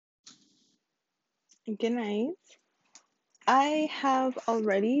Good night. I have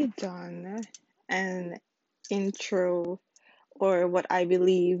already done an intro, or what I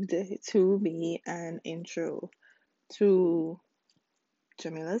believed to be an intro to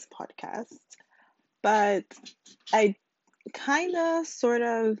Jamila's podcast, but I kind of sort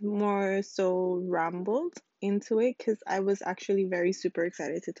of more so rambled into it because I was actually very super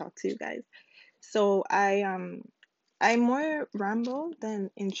excited to talk to you guys. So I more rambled than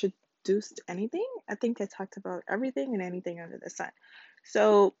introduced anything. I think I talked about everything and anything under the sun.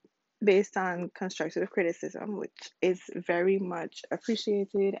 So based on constructive criticism, which is very much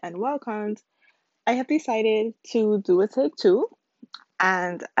appreciated and welcomed, I have decided to do a take two.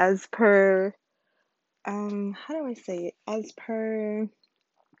 And as per how do I say it? As per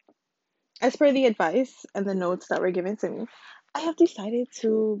the advice and the notes that were given to me, I have decided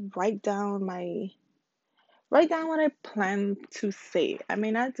to write down what I plan to say. I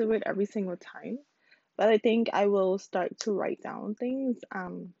may not do it every single time, but I think I will start to write down things.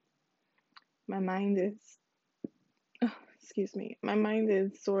 My mind is, excuse me, my mind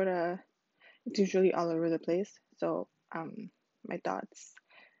is sort of, it's usually all over the place. So, my thoughts,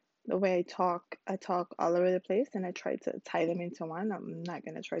 the way I talk all over the place and I try to tie them into one. I'm not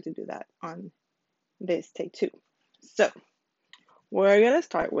going to try to do that on this take two. So, we're going to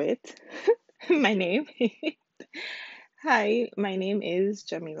start with my name. Hi, my name is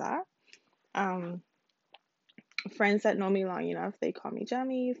Jamila. Um, Friends that know me long enough, they call me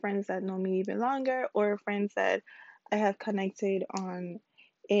Jamie. Friends that know me even longer, or friends that I have connected on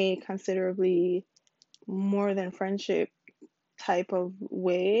a considerably more than friendship type of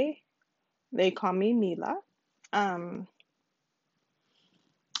way, they call me Mila. Um,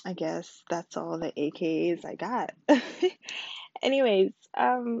 I guess that's all the AKAs I got. Anyways,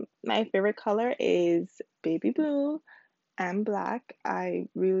 my favorite color is baby blue and black. I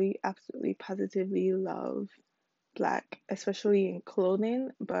really, absolutely, positively love black, especially in clothing,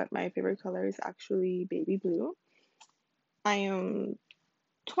 but my favorite color is actually baby blue. I am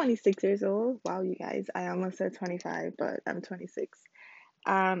 26 years old. Wow, you guys, I almost said 25, but I'm 26.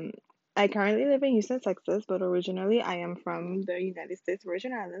 Um, I currently live in Houston, Texas, but originally I am from the United States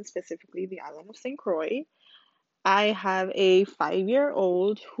Virgin Islands, specifically the island of St. Croix. I have a 5-year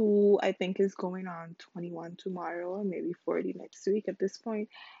old who I think is going on 21 tomorrow, or maybe 40 next week at this point.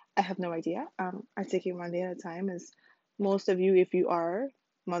 I have no idea. I take it one day at a time, as most of you, if you are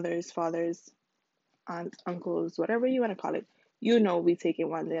mothers, fathers, aunts, uncles, whatever you want to call it, you know we take it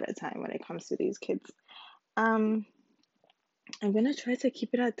one day at a time when it comes to these kids. Um, I'm gonna try to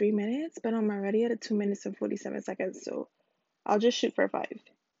keep it at 3 minutes, but I'm already at 2 minutes and 47 seconds, so I'll just shoot for five.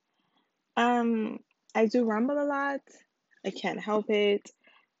 Um, I do ramble a lot. I can't help it.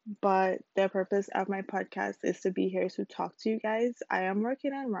 But the purpose of my podcast is to be here to talk to you guys. I am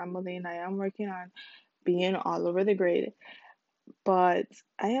working on rambling, I am working on being all over the grid, but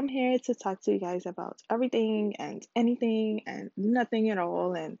I am here to talk to you guys about everything and anything and nothing at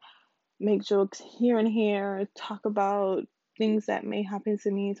all, and make jokes here and here, talk about things that may happen to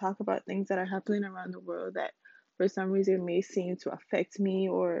me, talk about things that are happening around the world that for some reason may seem to affect me,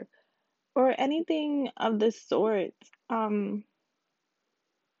 or anything of the sort. Um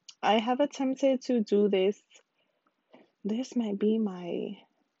I have attempted to do this. This might be my,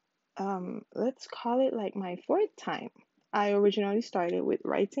 let's call it like my fourth time. I originally started with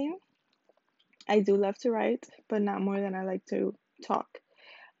writing. I do love to write, but not more than I like to talk.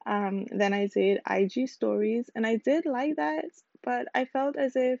 Then I did IG stories, and I did like that, but I felt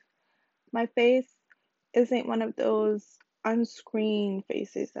as if my face isn't one of those unscreen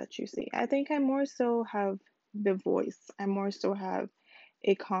faces that you see. I think I more so have the voice. I more so have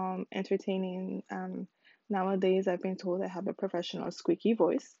a calm, entertaining. Nowadays, I've been told I have a professional squeaky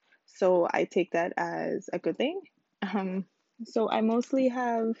voice, so I take that as a good thing. Um, so I mostly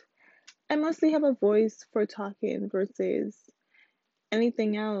have a voice for talking versus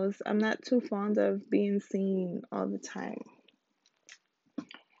anything else. I'm not too fond of being seen all the time.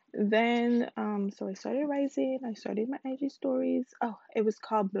 Then, so I started writing, I started my IG stories. Oh, it was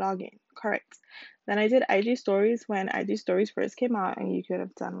called blogging, correct. Then I did IG stories when IG stories first came out, and you could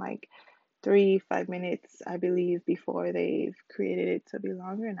have done like 3, 5 minutes, I believe, before they've created it to be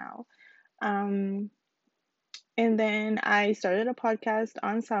longer now. Um, and then I started a podcast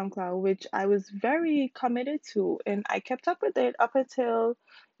on SoundCloud, which I was very committed to, and I kept up with it up until,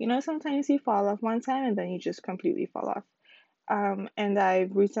 sometimes you fall off one time and then you just completely fall off. And I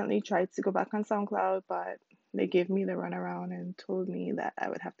recently tried to go back on SoundCloud, but they gave me the runaround and told me that I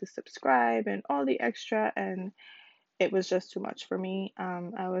would have to subscribe and all the extra, and it was just too much for me.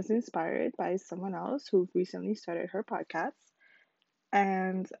 I was inspired by someone else who recently started her podcast,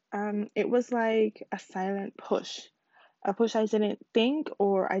 and it was like a silent push, a push I didn't think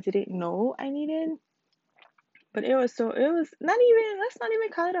or I didn't know I needed. But it was not even, let's not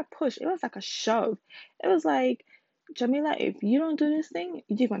even call it a push. It was like a shove. It was like, Jamila, if you don't do this thing,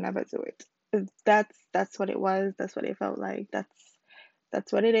 you're gonna never do it. That's what it was. That's what it felt like.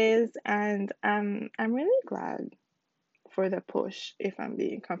 That's what it is. And I'm really glad for the push, if I'm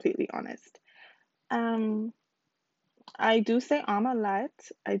being completely honest. Um, I do say a lot.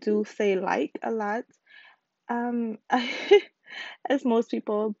 I do say like a lot. I, as most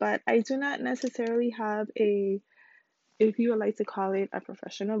people, but I do not necessarily have a, if you would like to call it, a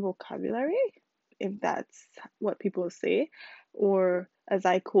professional vocabulary, if that's what people say, or as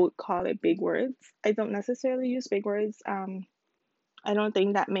I could call it, big words. I don't necessarily use big words. I don't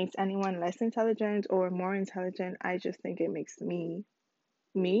think that makes anyone less intelligent or more intelligent. I just think it makes me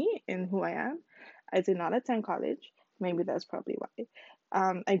me and who I am. I did not attend college. Maybe that's probably why.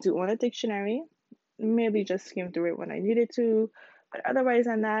 I do own a dictionary. Maybe just skim through it when I needed to, but otherwise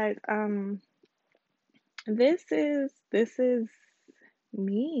than that, this is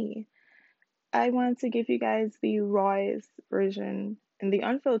me. I want to give you guys the rawest version and the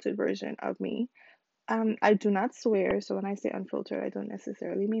unfiltered version of me. I do not swear, so when I say unfiltered, I don't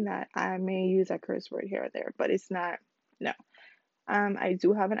necessarily mean that. I may use a curse word here or there, but it's not, no. I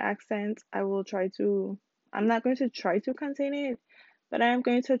do have an accent. I'm not going to try to contain it, but I am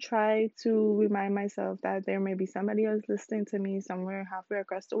going to try to remind myself that there may be somebody else listening to me somewhere halfway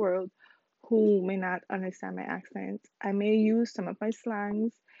across the world who may not understand my accent. I may use some of my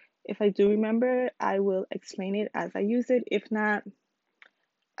slangs. If I do remember, I will explain it as I use it. If not,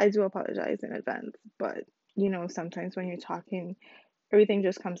 I do apologize in advance. But, sometimes when you're talking, everything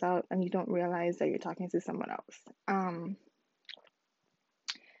just comes out and you don't realize that you're talking to someone else.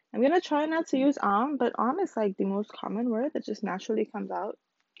 I'm gonna try not to use but is like the most common word that just naturally comes out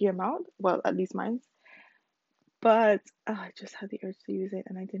your mouth. Well, at least mine. But I just had the urge to use it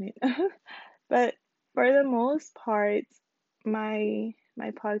and I didn't. But for the most part, my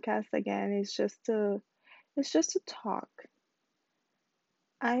podcast again is just to talk.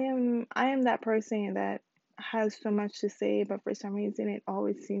 I am that person that has so much to say, but for some reason it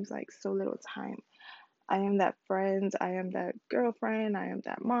always seems like so little time. I am that friend, I am that girlfriend, I am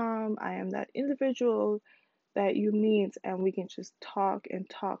that mom, I am that individual that you meet and we can just talk and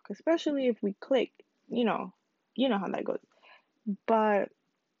talk, especially if we click, you know, you know how that goes. But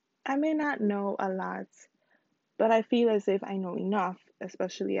I may not know a lot, but I feel as if I know enough,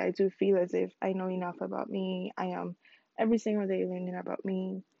 especially I do feel as if I know enough about me. I am every single day learning about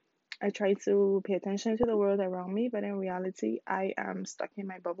me. I try to pay attention to the world around me, but in reality, I am stuck in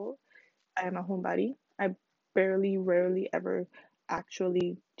my bubble. I am a homebody. I barely, rarely ever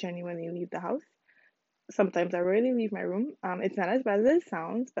actually genuinely leave the house. Sometimes I rarely leave my room. It's not as bad as it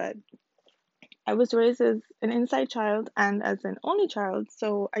sounds, but I was raised as an inside child and as an only child,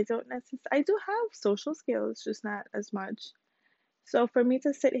 so I do have social skills, just not as much. So for me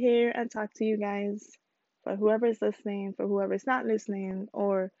to sit here and talk to you guys, for whoever's listening, for whoever's not listening,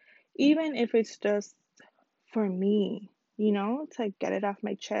 or even if it's just for me, to get it off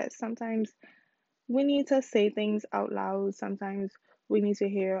my chest. Sometimes we need to say things out loud. Sometimes we need to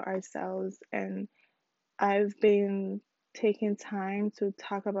hear ourselves. And I've been taking time to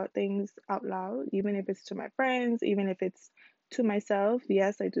talk about things out loud, even if it's to my friends, even if it's to myself.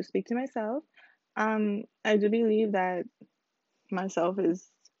 Yes, I do speak to myself. I do believe that myself is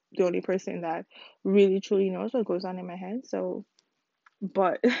the only person that really truly knows what goes on in my head. So,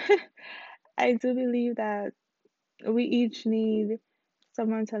 but I do believe that we each need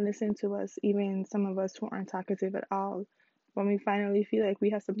someone to listen to us, even some of us who aren't talkative at all. When we finally feel like we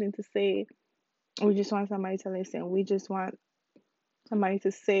have something to say, we just want somebody to listen. We just want somebody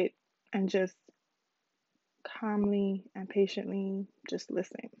to sit and just calmly and patiently just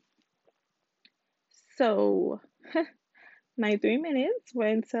listen. So, my 3 minutes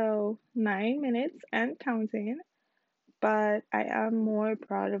went to 9 minutes and counting, but I am more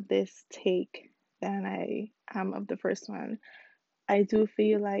proud of this take than I am of the first one. I do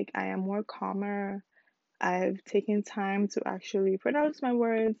feel like I am more calmer. I've taken time to actually pronounce my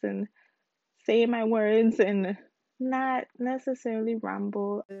words and say my words and not necessarily ramble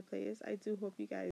all over the place. I do hope you guys